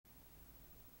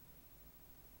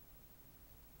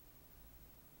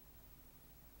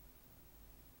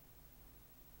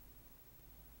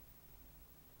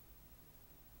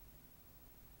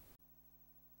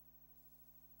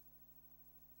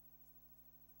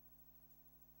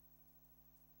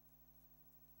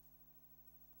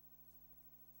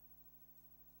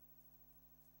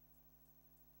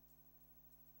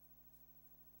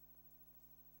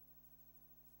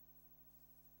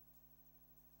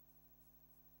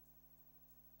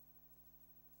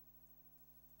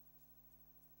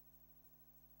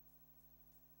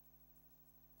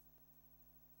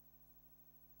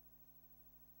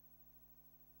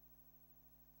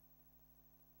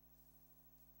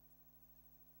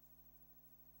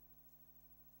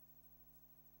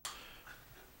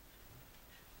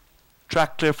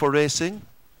Track clear for racing.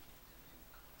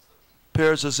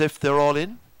 Appears as if they're all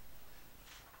in.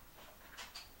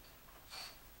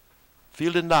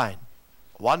 Field in 9.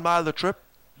 1 mile the trip.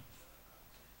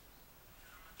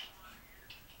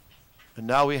 And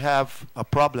now we have a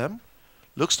problem.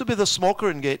 Looks to be the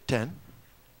smoker in gate 10.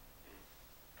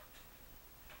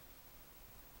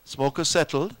 Smoker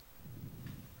settled.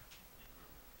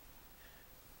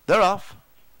 They're off.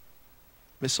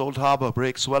 Miss Old Harbor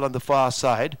breaks well on the far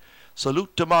side.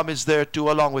 Salute to Mom is there too,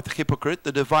 along with Hypocrite,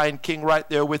 the Divine King right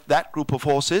there with that group of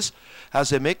horses. As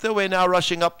they make their way now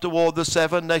rushing up toward the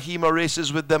 7, Nahima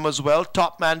races with them as well.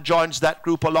 Top Man joins that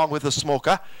group along with the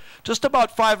Smoker. Just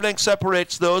about 5 lengths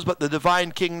separates those, but the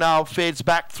Divine King now fades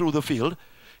back through the field.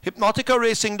 Hypnotica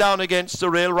racing down against the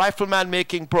rail. Rifleman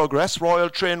making progress. Royal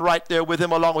Train right there with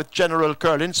him along with General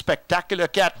Curlin. Spectacular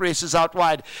Cat races out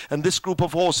wide. And this group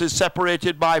of horses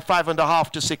separated by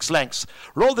 5.5 to 6 lengths.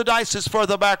 Roll the Dice is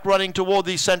further back running toward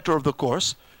the center of the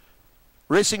course.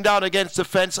 Racing down against the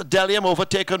fence. Delium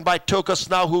overtaken by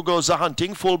Tokus now, who goes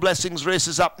a-hunting. Full Blessings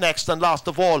races up next. And last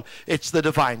of all, it's the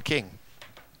Divine King.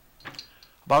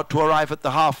 About to arrive at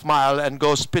the half mile and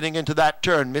go spinning into that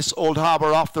turn. Miss Old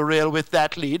Harbor off the rail with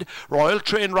that lead. Royal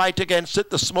Train right against it.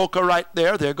 The Smoker right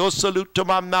there. There goes Salute to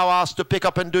Mom, now asked to pick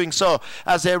up and doing so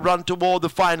as they run toward the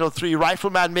final 3.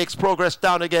 Rifleman makes progress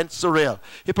down against the rail.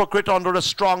 Hypocrite under a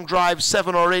strong drive,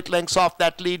 7 or 8 lengths off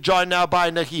that lead, joined now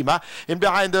by Nahima. In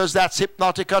behind those, that's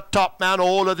Hypnotica, Top Man.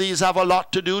 All of these have a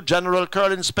lot to do. General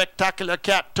Curlin, Spectacular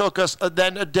Cat, Tokus,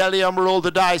 then Delium, Roll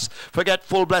the Dice. Forget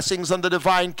Full Blessings and the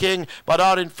Divine King, but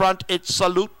out in front, it's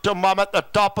Salute to Mom at the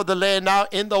top of the lane now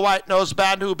in the White Nose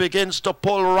Band, who begins to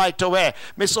pull right away.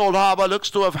 Miss Old Harbor looks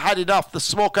to have had enough. The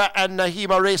Smoker and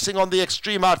Nahima racing on the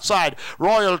extreme outside.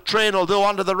 Royal Train, although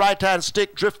under the right-hand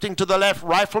stick, drifting to the left.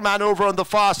 Rifleman over on the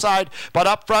far side, but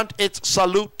up front, it's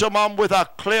Salute to Mom with a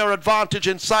clear advantage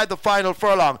inside the final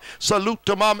furlong. Salute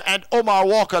to Mom and Omar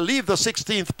Walker leave the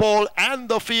 16th pole and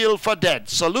the field for dead.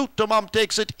 Salute to Mom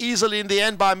takes it easily in the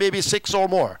end by maybe 6 or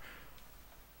more.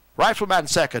 Rifleman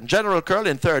 2nd, General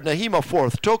Curlin 3rd, Nahima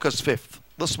 4th, Tokus 5th,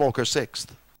 the Smoker 6th.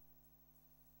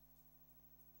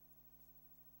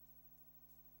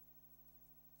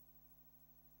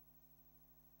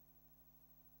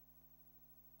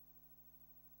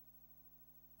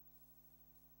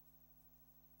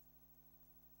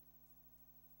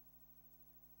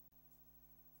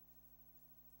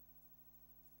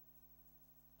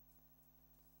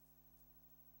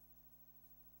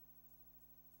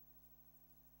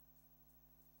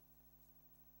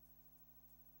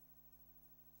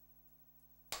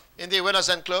 In the winner's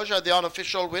enclosure, the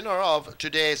unofficial winner of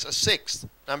today's 6th,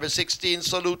 number 16,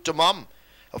 Salute to Mom.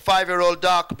 A 5-year-old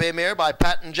dark bay mare by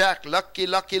Patton Jack. Lucky,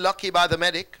 Lucky, Lucky by the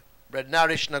medic. Bred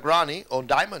Narish Nagrani, owned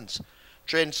Diamonds.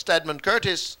 Trained Stedman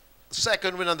Curtis.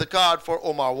 Second win on the card for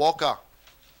Omar Walker.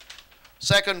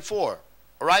 Second 4,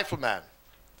 Rifleman.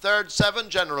 Third 7,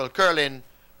 General Curlin.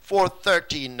 Fourth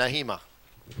 13, Nahima.